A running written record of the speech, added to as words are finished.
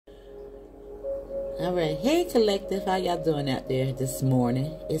All right, hey collective, how y'all doing out there this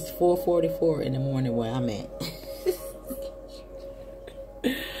morning? It's 4:44 in the morning where I'm at.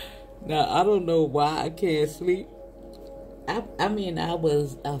 Now I don't know why I can't sleep. I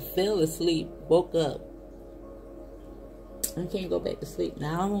fell asleep, woke up. I can't go back to sleep.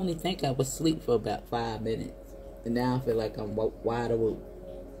 Now I only think I was asleep for about 5 minutes, and now I feel like I'm wide awake.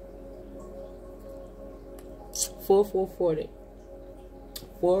 4:44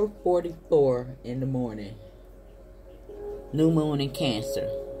 in the morning. New moon in Cancer.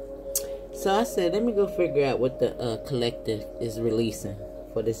 So I said, let me go figure out what the collective is releasing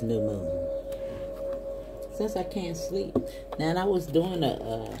for this new moon. Since I can't sleep. Now, and I was doing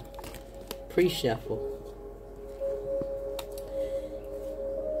a pre-shuffle.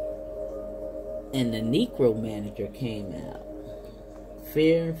 And the Necro Manager came out.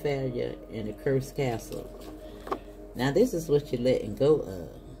 Fear and Failure in a Cursed Castle. Now, this is what you're letting go of.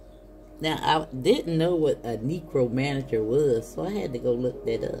 Now, I didn't know what a Necro Manager was, so I had to go look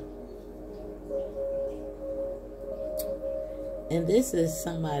that up. And this is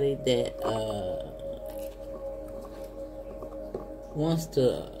somebody that wants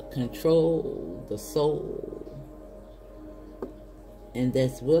to control the soul, and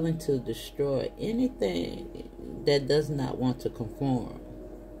that's willing to destroy anything that does not want to conform.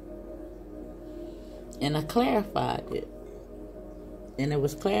 And I clarified it. And it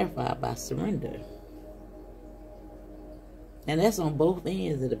was clarified by surrender. And that's on both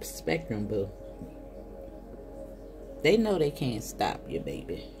ends of the spectrum, boo. They know they can't stop you,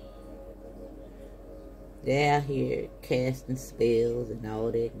 baby. They're out here casting spells and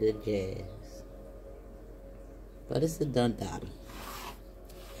all that good jazz. But it's a done data.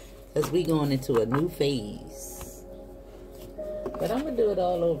 Because we going into a new phase. But I'm going to do it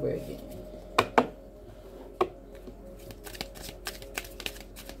all over again.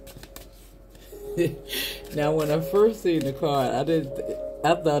 Now, when I first seen the card,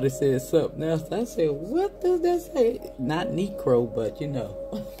 I thought it said something else. I said, what does that say? Not Necro, but you know.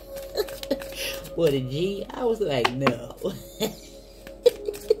 What, a G? I was like, no.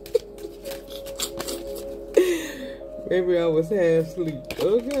 Maybe I was half asleep.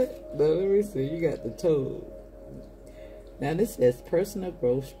 Okay. Now, let me see. You got the toad. Now, this says personal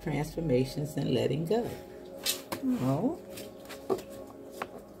growth, transformations, and letting go. Oh.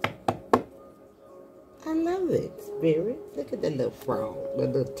 I love it, Spirit. Look at that little frog, the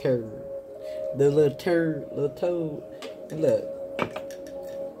little turd. The little toad. And look.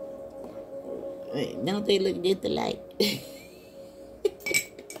 Hey, don't they look just alike?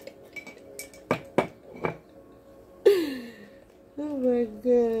 Oh my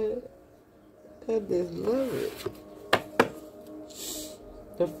God. I just love it.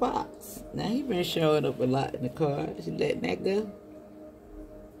 The fox. Now, he been showing up a lot in the cards. You letting that go?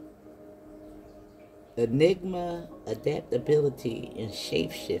 Enigma, adaptability, and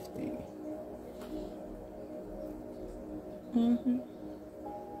shape-shifting.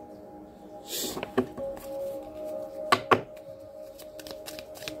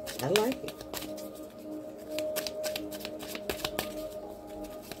 I like it.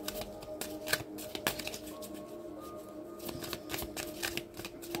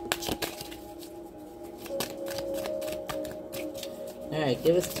 Alright,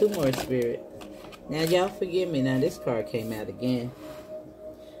 give us 2 more, Spirit. Now, y'all forgive me. Now, this card came out again.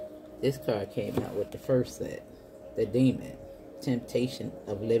 This card came out with the first set. The Demon. Temptation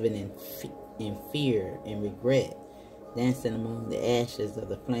of living in fear and regret. Dancing among the ashes of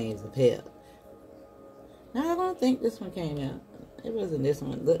the flames of hell. Now, I don't think this one came out. It wasn't this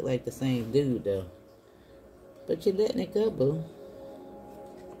one. It looked like the same dude, though. But you're letting it go, boo.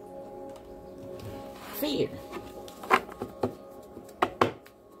 Fear.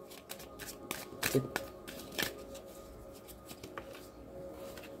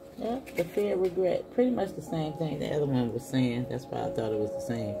 Yeah, the fear, regret. Pretty much the same thing the other one was saying. That's why I thought it was the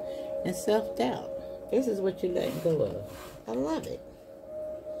same. And self-doubt. This is what you're letting go of. I love it.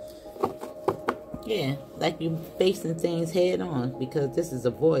 Yeah, like you facing things head on, because this is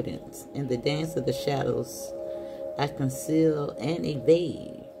avoidance. In the dance of the shadows, I conceal and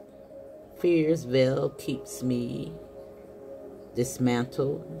evade. Fear's veil keeps me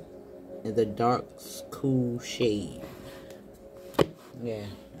dismantled in the dark, cool shade. Yeah,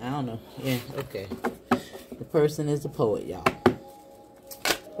 I don't know. Yeah, okay. The person is a poet, y'all.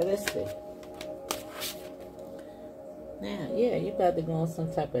 But let's see. Now, yeah, you about to go on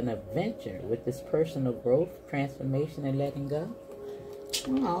some type of an adventure with this personal growth, transformation, and letting go.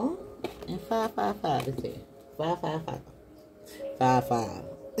 Oh, and 555 is here. 555. 55.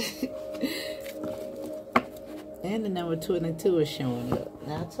 And the number 22 is showing up.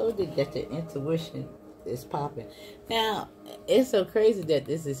 Now, I told you that the intuition is popping. Now, it's so crazy that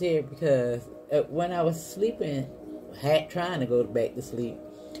this is here because when I was sleeping, trying to go back to sleep,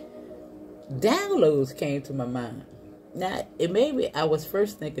 downloads came to my mind. Now, it maybe I was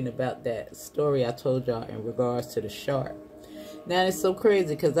first thinking about that story I told y'all in regards to the shark. Now, it's so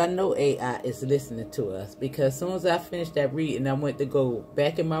crazy because I know AI is listening to us, because as soon as I finished that reading, I went to go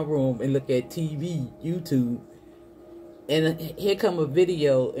back in my room and look at TV, YouTube, and here come a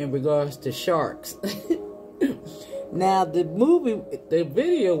video in regards to sharks. Now, the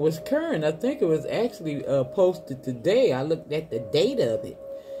video was current. I think it was actually posted today. I looked at the date of it.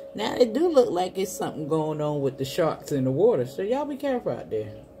 Now, it do look like it's something going on with the sharks in the water. So, y'all be careful out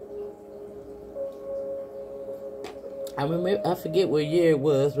there. I remember, I forget what year it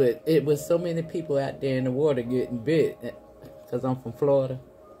was, but it was so many people out there in the water getting bit. Because I'm from Florida.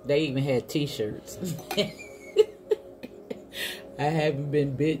 They even had t-shirts. I haven't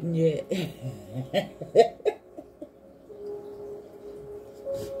been bitten yet.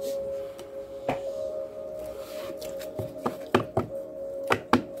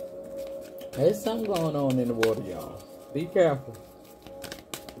 There's something going on in the water, y'all. Be careful.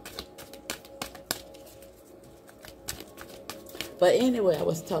 But anyway, I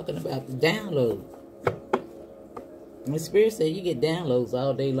was talking about the download. The Spirit said you get downloads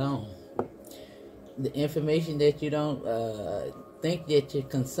all day long. The information that you don't think that you're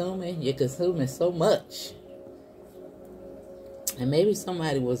consuming so much. And maybe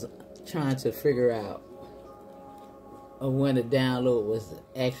somebody was trying to figure out when a download was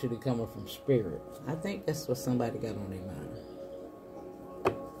actually coming from Spirit. I think that's what somebody got on their mind.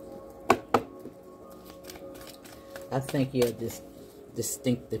 I think you'll just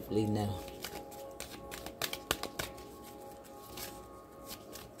distinctively know.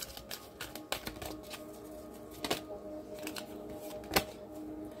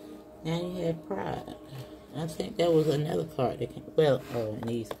 Now you have pride. I think that was another card that came. Well, in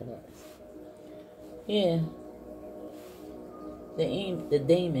these cards. Yeah. The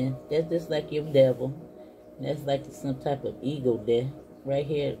demon, that's just like your devil. That's like some type of ego there. Right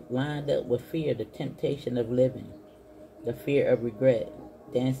here, lined up with fear, the temptation of living. The fear of regret.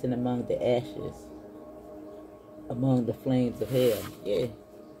 Dancing among the ashes. Among the flames of hell. Yeah.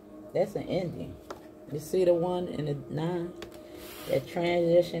 That's an ending. You see the 1 and the 9? That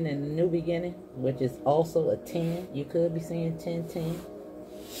transition and the new beginning, which is also a 10. You could be seeing 10, 10.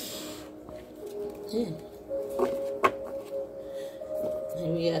 Yeah.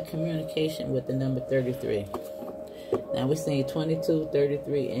 And we got communication with the number 33. Now we're seeing 22,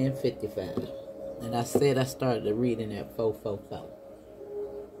 33, and 55. And I said I started the reading at 444.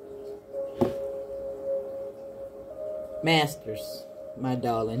 Masters, my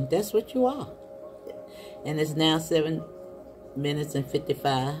darling, that's what you are. And it's now 7 minutes and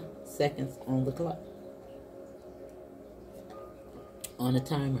 55 seconds on the clock. On the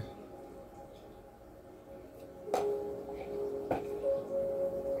timer.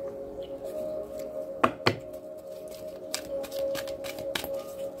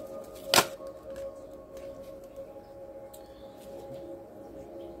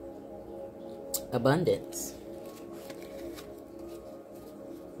 Abundance.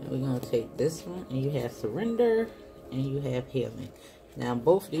 And we're going to take this one, and you have surrender, and you have healing. Now,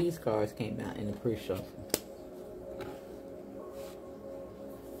 both these cards came out in the pre-shuffle.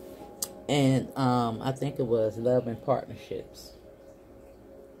 And I think it was love and partnerships.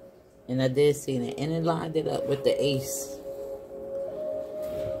 And I did see that. And it lined it up with the ace.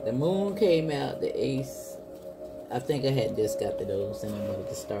 The moon came out, the ace. I think I had just got to those, and I wanted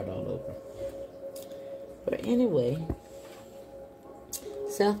to start all over. But anyway,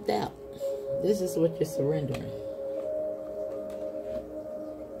 self-doubt. This is what you're surrendering.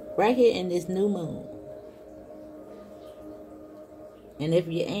 Right here in this new moon. And if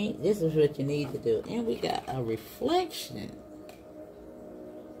you ain't, this is what you need to do. And we got a reflection.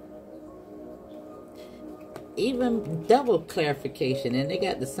 Even double clarification. And they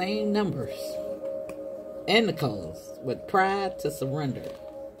got the same numbers. And the colors. With pride to surrender.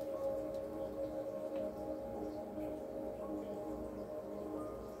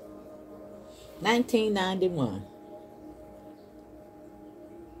 $19.91.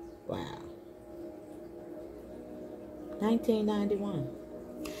 Wow. $19.91.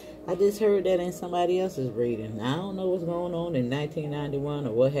 I just heard that in somebody else's reading. I don't know what's going on in 1991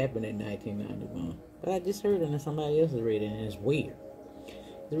 or what happened in 1991. But I just heard it in somebody else's reading, and it's weird.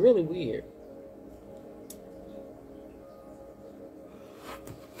 It's really weird.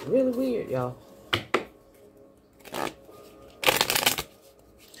 Really weird, y'all.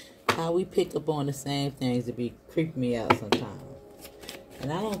 how we pick up on the same things to be creeping me out sometimes.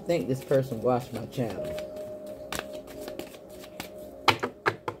 And I don't think this person watched my channel.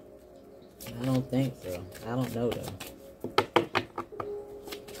 I don't think so. I don't know though.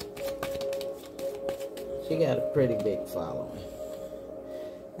 She got a pretty big following.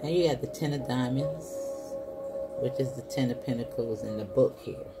 Now you got the Ten of Diamonds, which is the Ten of Pentacles in the book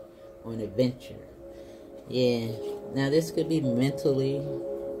here, on adventure. Yeah, now this could be mentally,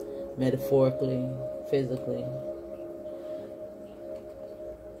 metaphorically, physically.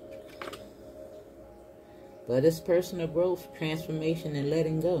 But it's personal growth, transformation, and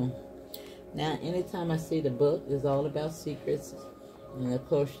letting go. Now, anytime I see the book, it's all about secrets. And of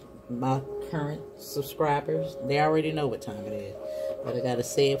course, my current subscribers, they already know what time it is. But I gotta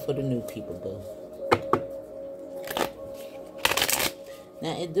say it for the new people, boo.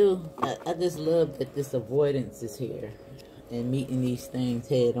 Now, I just love that this avoidance is here. And meeting these things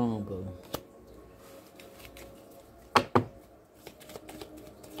head on, boo.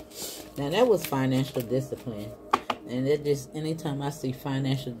 Now, that was financial discipline. And it just, anytime I see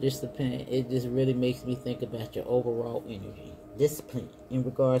financial discipline, it just really makes me think about your overall energy. Discipline in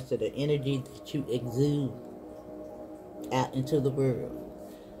regards to the energy that you exude out into the world.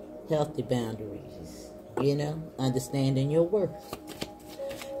 Healthy boundaries. You know, understanding your worth.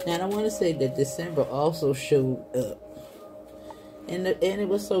 Now, I want to say that December also showed up. And it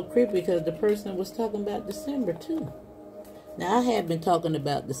was so creepy because the person was talking about December too. Now, I have been talking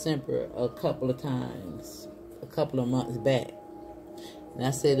about December a couple of times, a couple of months back. And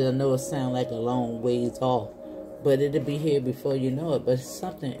I said, I know it sounds like a long ways off, but it'll be here before you know it. But it's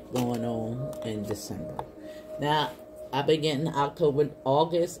something going on in December. Now, I've been getting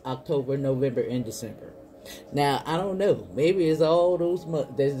August, October, November, and December. Now, I don't know. Maybe it's all those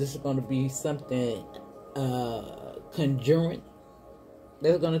months. There's just going to be something conjurant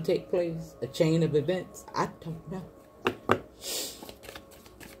that's going to take place. A chain of events. I don't know.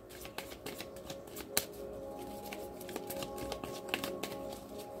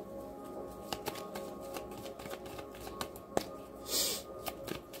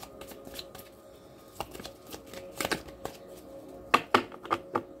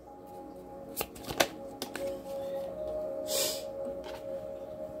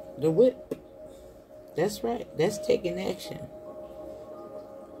 The whip. That's right. That's taking action.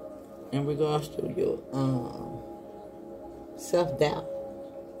 In regards to your self-doubt,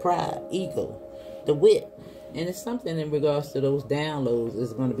 pride, ego. The whip. And it's something in regards to those downloads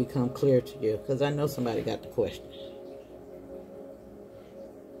is going to become clear to you. Because I know somebody got the question.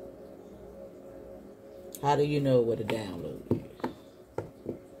 How do you know what a download is?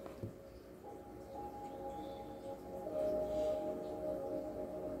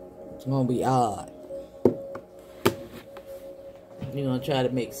 It's going to be odd. You're going to try to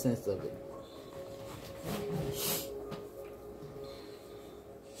make sense of it.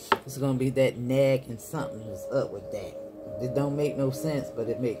 It's going to be that nagging something that's up with that. It don't make no sense, but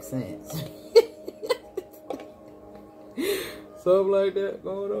it makes sense. Something like that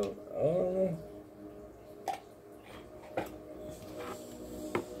going on. I don't know.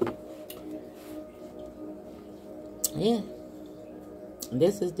 Yeah.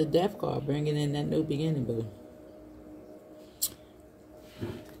 This is the death card, bringing in that new beginning, boo.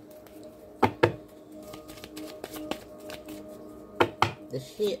 The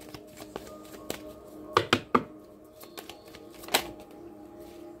shit.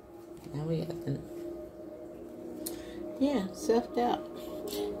 Now we got the... Yeah,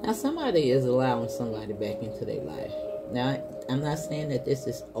 self-doubt. Now, somebody is allowing somebody back into their life. Now, I'm not saying that this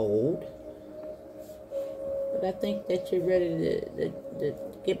is old. But I think that you're ready to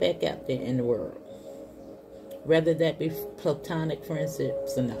get back out there in the world. Whether that be platonic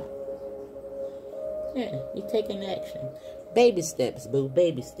friendships or not. Yeah, you're taking action. Baby steps, boo.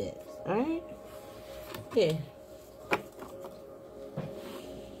 Baby steps. Alright? Yeah.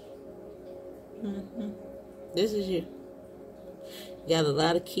 This is you. You got a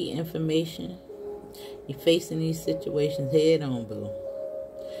lot of key information. You're facing these situations head on, boo.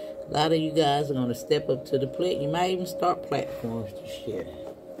 A lot of you guys are going to step up to the plate. You might even start platforms to share.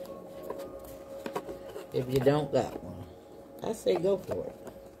 If you don't got one, I say go for it.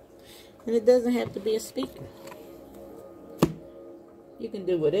 And it doesn't have to be a speaker. You can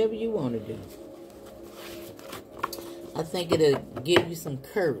do whatever you want to do. I think it'll give you some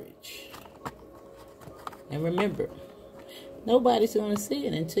courage. And remember, nobody's going to see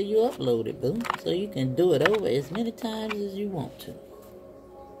it until you upload it, boo. So you can do it over as many times as you want to.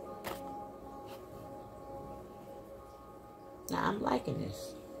 Now, I'm liking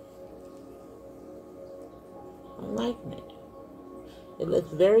this. I'm liking it. It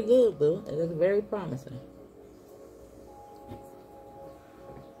looks very good, boo. It looks very promising.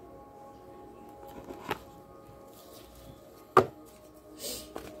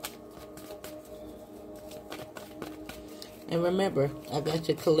 And remember, I got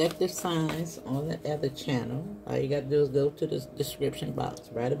your collective signs on the other channel. All you got to do is go to the description box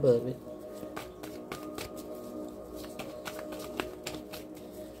right above it.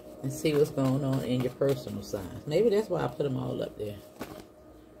 And see what's going on in your personal signs. Maybe that's why I put them all up there.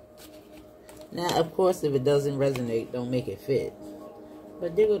 Now, of course, if it doesn't resonate, don't make it fit.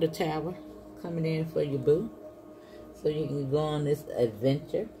 But there go the tower coming in for you, boo. So you can go on this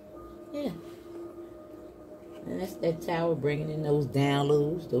adventure. Yeah. And that's that tower bringing in those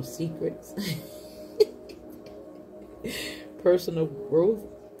downloads, those secrets. Personal growth,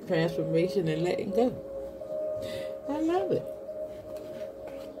 transformation, and letting go. I love it.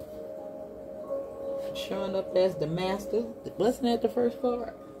 Showing up as the master. Wasn't that the first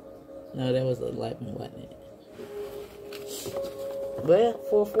card? No, that was a lightning, wasn't it? Well,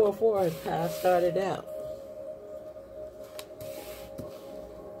 444 is how I started out.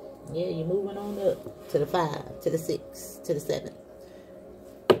 Yeah, you're moving on up to the 5, to the 6, to the 7.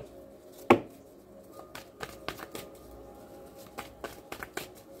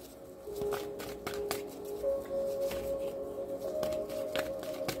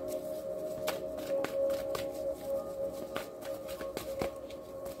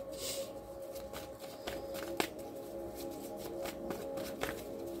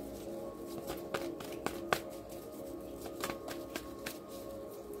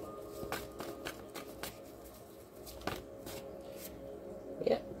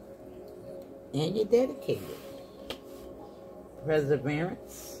 And you're dedicated.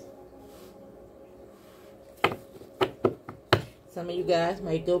 Perseverance. Some of you guys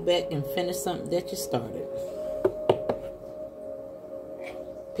might go back and finish something that you started.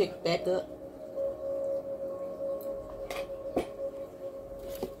 Pick back up.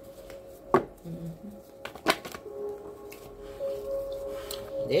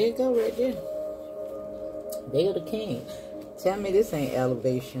 There you go, right there. There the king. Tell me this ain't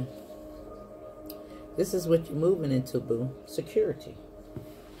elevation. This is what you're moving into, boo. Security.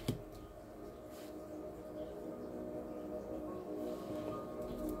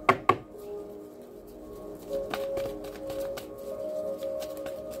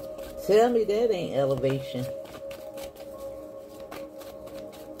 Tell me that ain't elevation.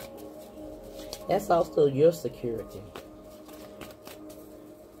 That's also your security.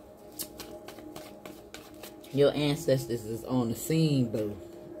 Your ancestors is on the scene, boo.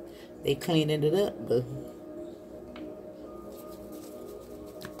 They cleaning it up, boo.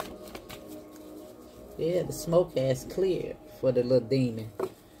 Yeah, the smoke has cleared for the little demon.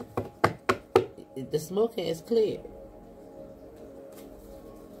 The smoke has cleared.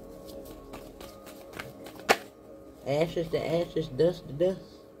 Ashes to ashes, dust to dust.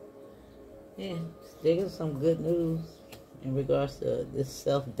 Yeah, there's some good news in regards to this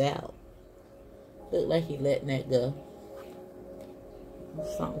self-doubt. Look like he letting that go.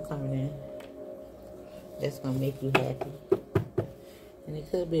 There's something coming in that's gonna make you happy. And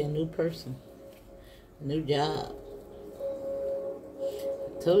it could be a new person, a new job.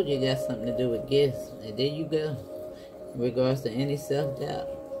 I told you it got something to do with gifts. And there you go. In regards to any self-doubt.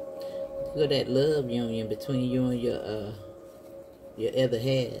 Look at that love union between you and your other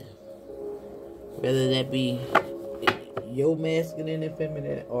half. Whether that be your masculine and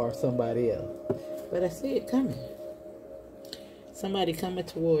feminine or somebody else. But I see it coming. Somebody coming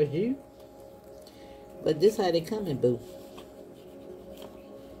towards you. But this how they coming, boo.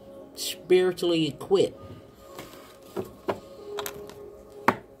 Spiritually equipped.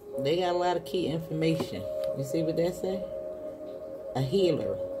 They got a lot of key information. You see what that say? A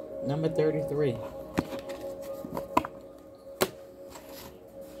healer. Number 33.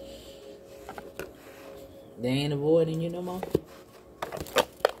 They ain't avoiding you no more.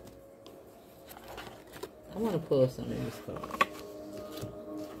 I want to pull some in this card.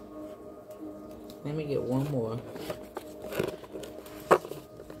 Let me get one more.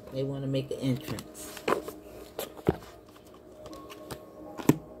 They want to make an entrance.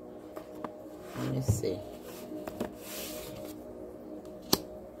 Let me see.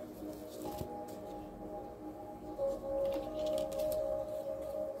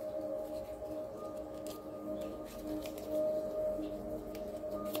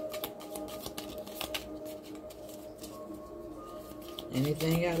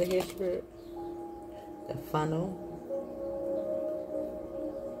 Anything out of here, Spirit? The funnel.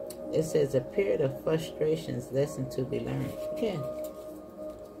 It says a period of frustrations, lesson to be learned. Yeah.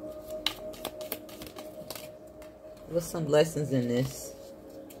 There's some lessons in this.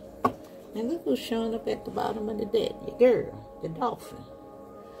 And look who's showing up at the bottom of the deck. Your girl, the dolphin.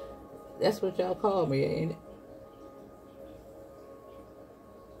 That's what y'all call me, ain't it?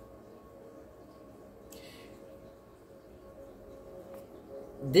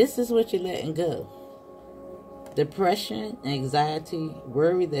 This is what you're letting go. Depression, anxiety,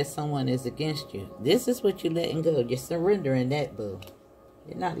 worry that someone is against you. This is what you're letting go. You're surrendering that, boo.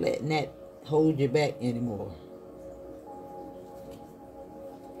 You're not letting that hold you back anymore.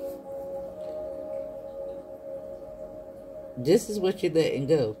 This is what you're letting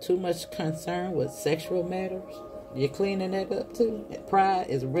go. Too much concern with sexual matters. You're cleaning that up too. Pride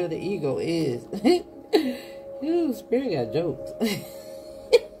is where the ego is. Ooh, Spirit got jokes.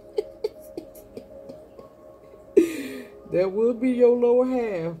 That will be your lower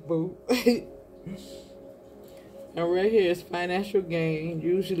half, boo. And right here is financial gain,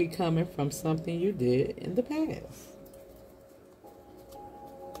 usually coming from something you did in the past.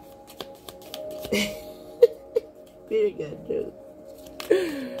 Spirit got jokes.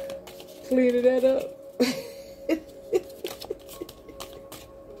 Cleaning that up.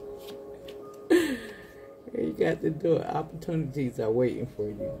 You got to do it. Opportunities are waiting for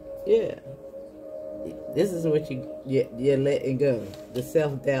you. Yeah. This is what you're letting go. The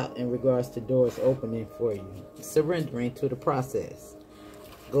self-doubt in regards to doors opening for you. Surrendering to the process.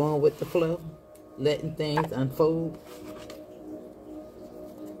 Going with the flow. Letting things unfold.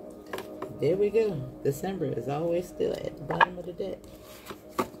 There we go. December is always still at the bottom of the deck.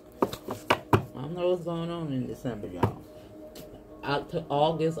 I don't know what's going on in December, y'all.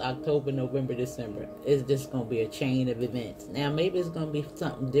 August, October, November, December. It's just going to be a chain of events. Now, maybe it's going to be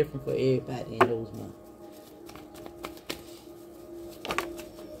something different for everybody in those months.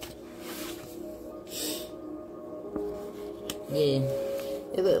 Yeah.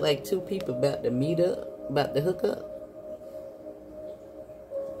 It looked like two people about to meet up, about to hook up.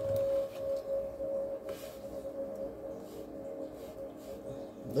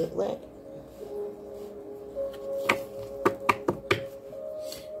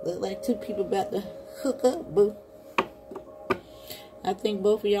 Look like two people about to hook up, boo. I think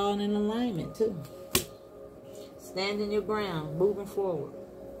both of y'all in alignment, too. Standing your ground, moving forward.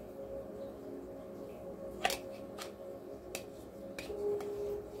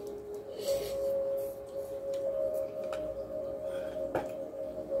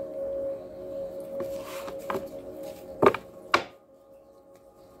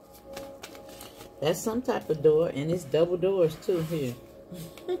 That's some type of door, and it's double doors, too, here.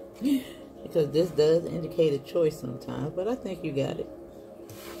 Because this does indicate a choice sometimes, but I think you got it.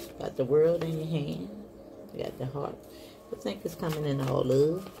 Got the world in your hand. You got the heart. I think it's coming in all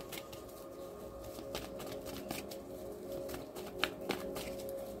love.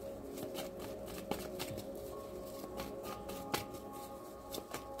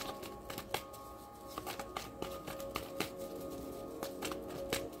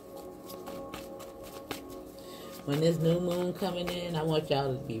 When this new moon coming in, I want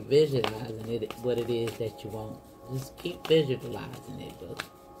y'all to be visualizing it, what it is that you want. Just keep visualizing it, boo.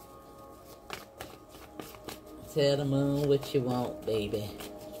 Tell the moon what you want, baby.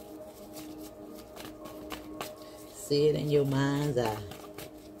 See it in your mind's eye.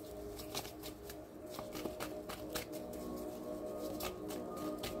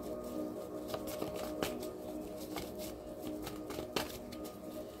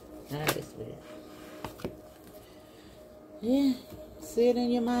 Alright, sweetie. Yeah, see it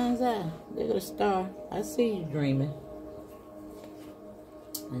in your mind's eye. Look at the star. I see you dreaming.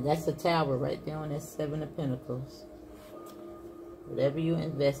 And that's the tower right there on that Seven of Pentacles. Whatever you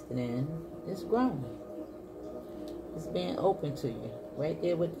invested in, it's growing. It's being open to you. Right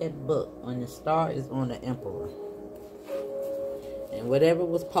there with that book. On the star is on the Emperor. And whatever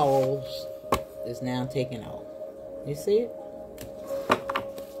was paused is now taken off. You see it?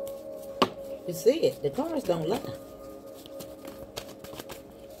 You see it. The cards don't lie.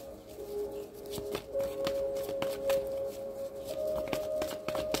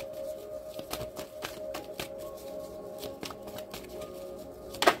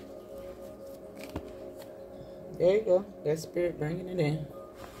 There you go. That spirit bringing it in.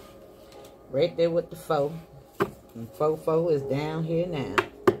 Right there with the foe. And foe is down here now.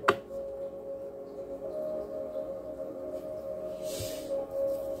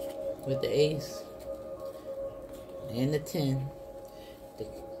 With the ace. And the 10. The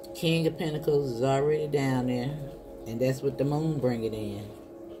King of Pentacles is already down there. And that's what the moon bringing in.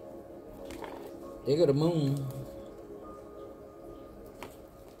 There go the moon.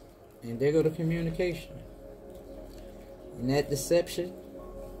 And there go the communication. And that deception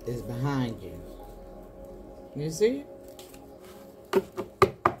is behind you. You see it?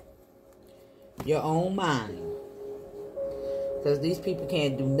 your own mind. Because these people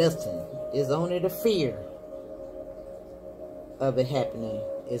can't do nothing. It's only the fear of it happening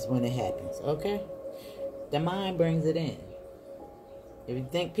is when it happens, okay? The mind brings it in. If you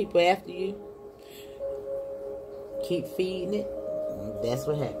think people after you, keep feeding it, that's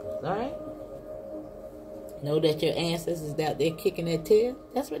what happens, alright? Know that your ancestors out there kicking their tail.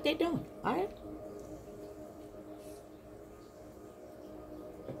 That's what they're doing, alright?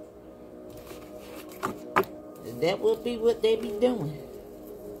 That will be what they be doing.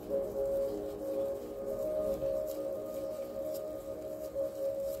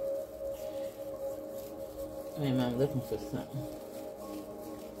 Wait a minute, I'm looking for something.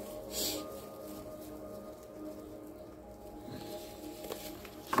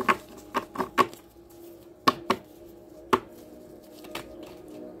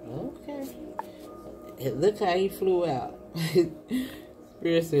 Okay. Look how he flew out.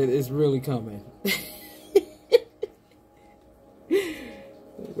 Spirit said it's really coming.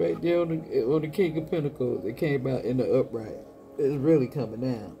 Right there on the King of Pentacles, it came out in the upright. It's really coming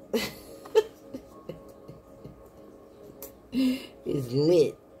down. It's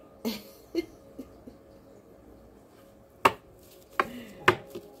lit.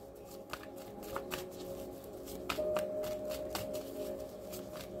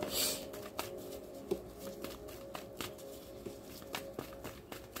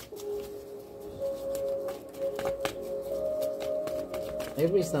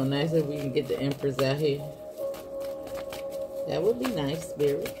 It'd be so nice if we can get the Empress out here. That would be nice,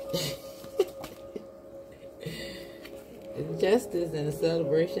 Spirit. Justice and a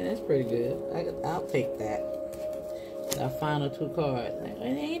celebration, that's pretty good. I'll take that. Our final two cards. It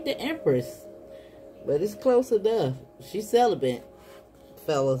ain't the Empress, but it's close enough. She's celibate,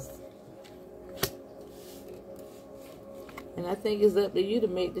 fellas. And I think it's up to you to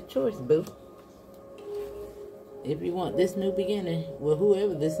make the choice, boo. If you want this new beginning, well,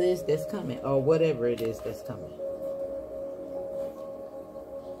 whoever this is that's coming, or whatever it is that's coming.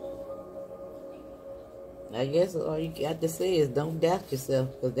 I guess all you got to say is don't doubt yourself,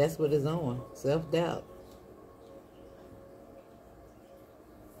 because that's what it's on. Self-doubt.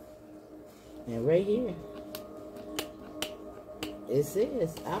 And right here, it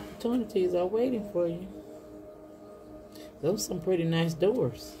says opportunities are waiting for you. Those are some pretty nice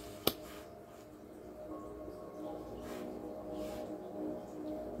doors.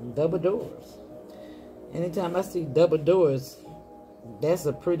 Double doors. Anytime I see double doors, that's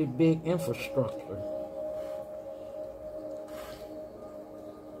a pretty big infrastructure.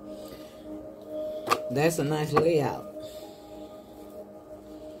 That's a nice layout.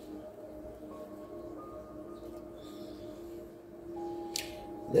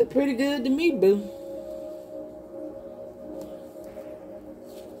 Look pretty good to me, boo.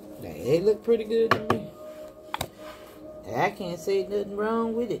 They look pretty good to me. I can't say nothing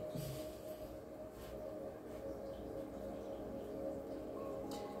wrong with it.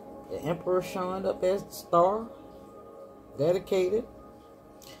 The Emperor showing up as the star. Dedicated.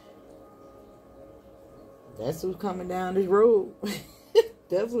 That's who's coming down this road.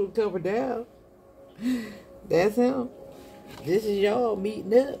 That's who's coming down. That's him. This is y'all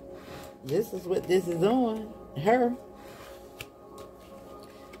meeting up. This is what this is on. Her.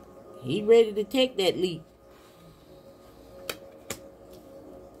 He ready to take that leap.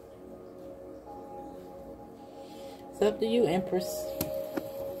 It's up to you, Empress.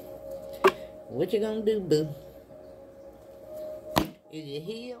 What you gonna do, boo? Is you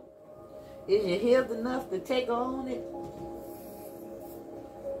healed? Is you healed enough to take on it?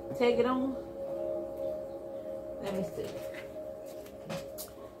 Take it on? Let me see.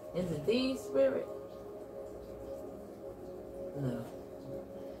 Is it these, Spirit? No.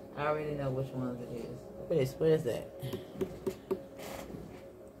 I already know which ones it is. Where's that?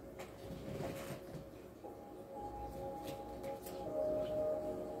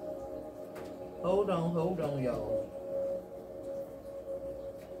 Hold on, y'all.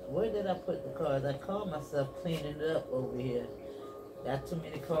 Where did I put the cards? I called myself cleaning it up over here. Got too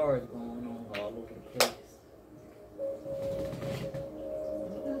many cards going on all over the place.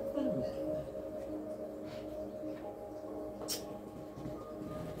 Where did I put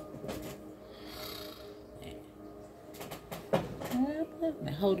them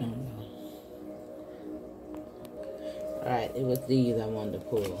at? Hold on, y'all. Alright, it was these I wanted to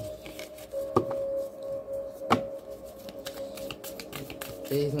pull.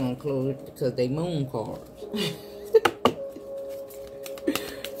 These gonna close because they moon cards.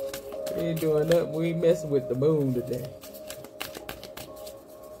 We ain't doing nothing. We ain't messing with the moon today.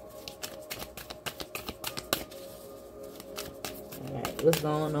 Alright, What's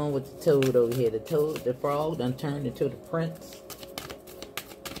going on with the toad over here? The frog done turned into the prince.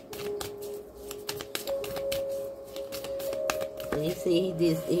 You see,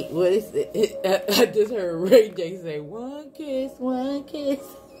 what is it? I just heard Ray J say, one kiss, one kiss.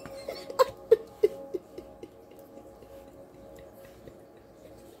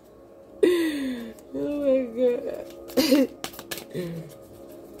 Oh my God.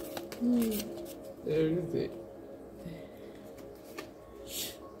 There is it.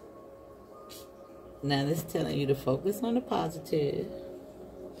 Now this telling you to focus on the positive.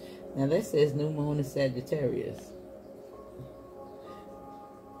 Now that says new moon in Sagittarius.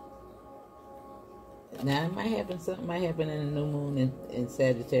 Now it might happen, something might happen in the new moon in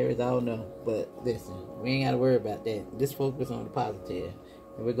Sagittarius, I don't know. But listen, we ain't got to worry about that. Just focus on the positive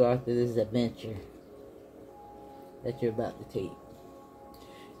in regards to this adventure that you're about to take.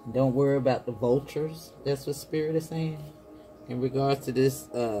 Don't worry about the vultures. That's what Spirit is saying. In regards to this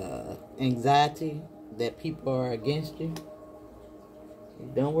anxiety that people are against you.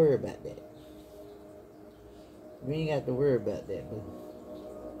 Don't worry about that. We ain't got to worry about that, boo.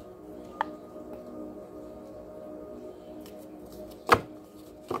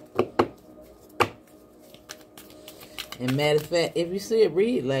 And matter of fact, if you see it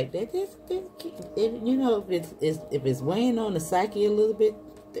read like that, you know, if it's weighing on the psyche a little bit,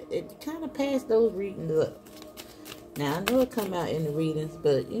 it kind of pass those readings up. Now I know it come out in the readings,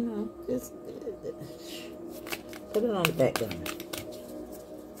 but you know, just put it on the back burner.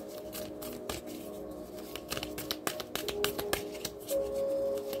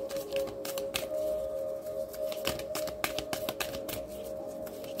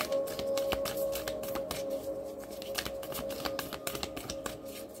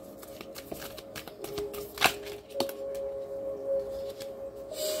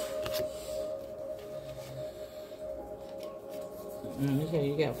 Okay,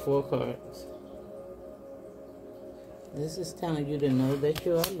 you got 4 cards. This is telling you to know that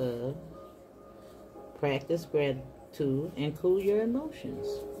you are loved. Practice gratitude and cool your emotions.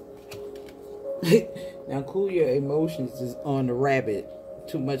 Now, cool your emotions is on the rabbit.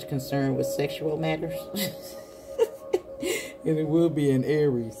 Too much concern with sexual matters. And it will be in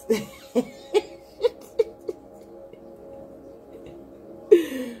Aries.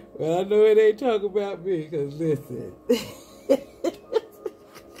 Well, I know it ain't talking about me, because listen.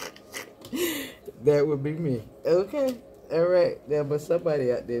 That would be me. Okay. All right. Now, but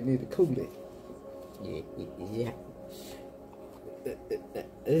somebody out there need to cool it. Yeah.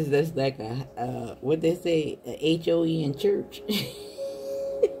 That's like a, what they say, a HOE in church.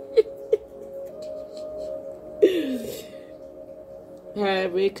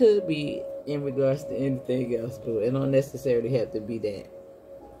 However, it could be in regards to anything else, but it don't necessarily have to be that.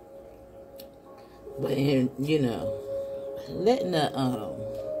 But, you know, letting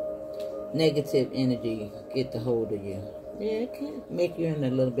the, negative energy get the hold of you. Yeah, it can make you in a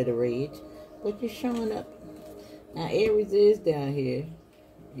little bit of rage, but you're showing up. Now, Aries is down here.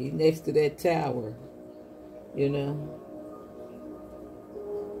 He's next to that tower. You know?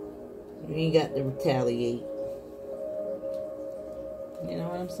 You ain't got to retaliate. You know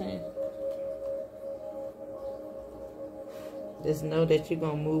what I'm saying? Just know that you're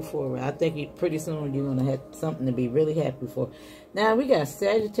going to move forward. I think pretty soon you're going to have something to be really happy for. Now, we got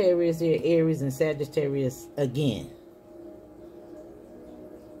Sagittarius here, Aries, and Sagittarius again.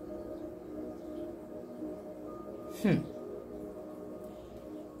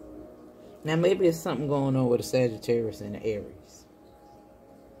 Now, maybe there's something going on with the Sagittarius and the Aries.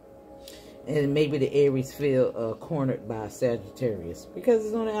 And maybe the Aries feel cornered by Sagittarius. Because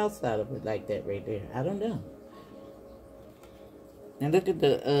it's on the outside of it like that right there. I don't know. And look at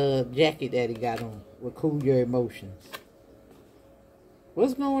the jacket that he got on with cool your emotions.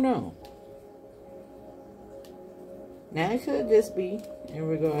 What's going on? Now, it could just be in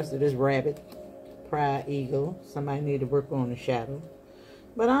regards to this rabbit, pride, ego. Somebody need to work on the shadow.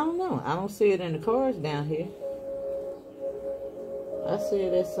 But I don't know. I don't see it in the cards down here. I see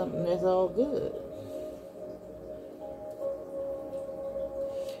it as something that's all good.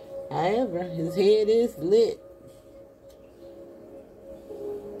 However, his head is lit.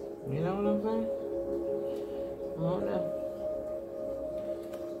 You know what I'm saying? I don't know.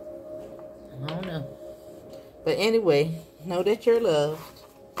 I don't know. But anyway, know that you're loved.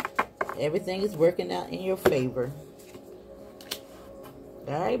 Everything is working out in your favor.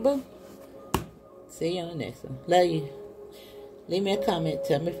 Alright, boo? See you on the next one. Love you. Leave me a comment.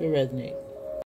 Tell me if it resonates.